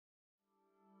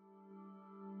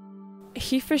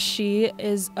HeForShe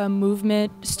is a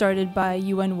movement started by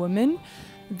UN Women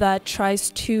that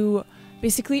tries to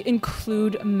basically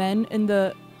include men in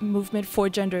the movement for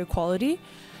gender equality.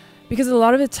 Because a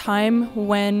lot of the time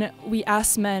when we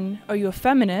ask men, are you a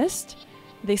feminist?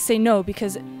 They say no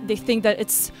because they think that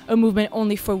it's a movement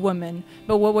only for women.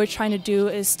 But what we're trying to do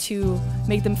is to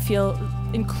make them feel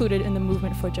included in the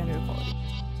movement for gender equality.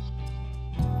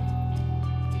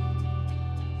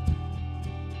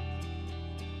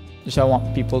 Just I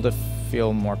want people to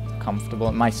feel more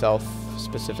comfortable, myself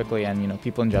specifically, and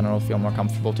people in general feel more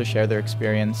comfortable to share their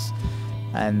experience,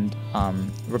 and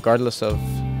regardless of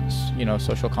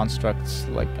social constructs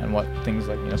and what things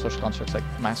like social constructs like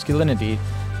masculinity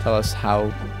tell us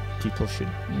how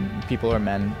people or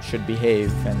men should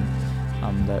behave,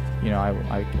 and that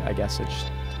I guess it's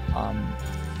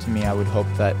to me, I would hope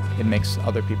that it makes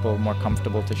other people more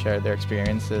comfortable to share their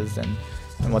experiences and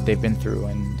what they've been through,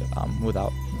 and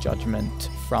without judgment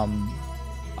from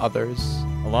others.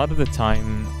 A lot of the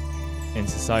time in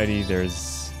society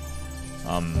there's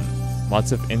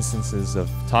lots of instances of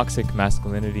toxic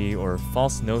masculinity or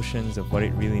false notions of what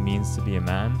it really means to be a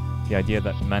man. The idea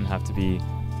that men have to be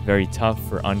very tough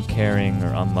or uncaring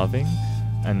or unloving,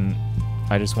 and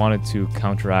I just wanted to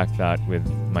counteract that with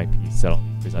my piece that I'll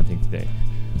be presenting today.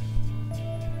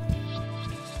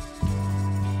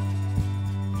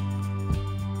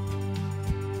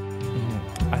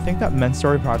 I think that Men's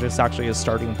Story Project actually is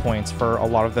starting points for a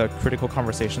lot of the critical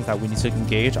conversations that we need to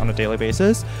engage on a daily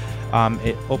basis.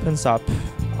 It opens up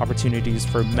opportunities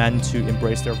for men to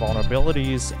embrace their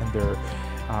vulnerabilities and their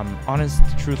honest,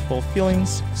 truthful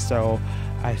feelings. So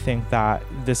I think that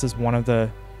this is one of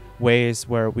the ways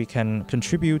where we can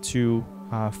contribute to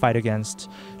fight against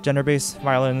gender-based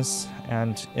violence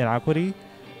and inequity.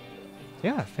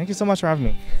 Yeah, thank you so much for having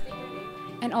me.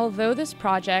 And although this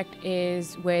project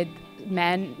is with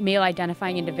male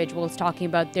identifying individuals talking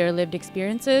about their lived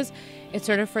experiences, it's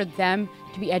sort of for them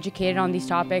to be educated on these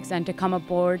topics and to come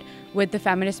aboard with the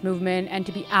feminist movement and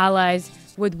to be allies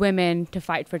with women to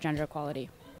fight for gender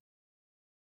equality.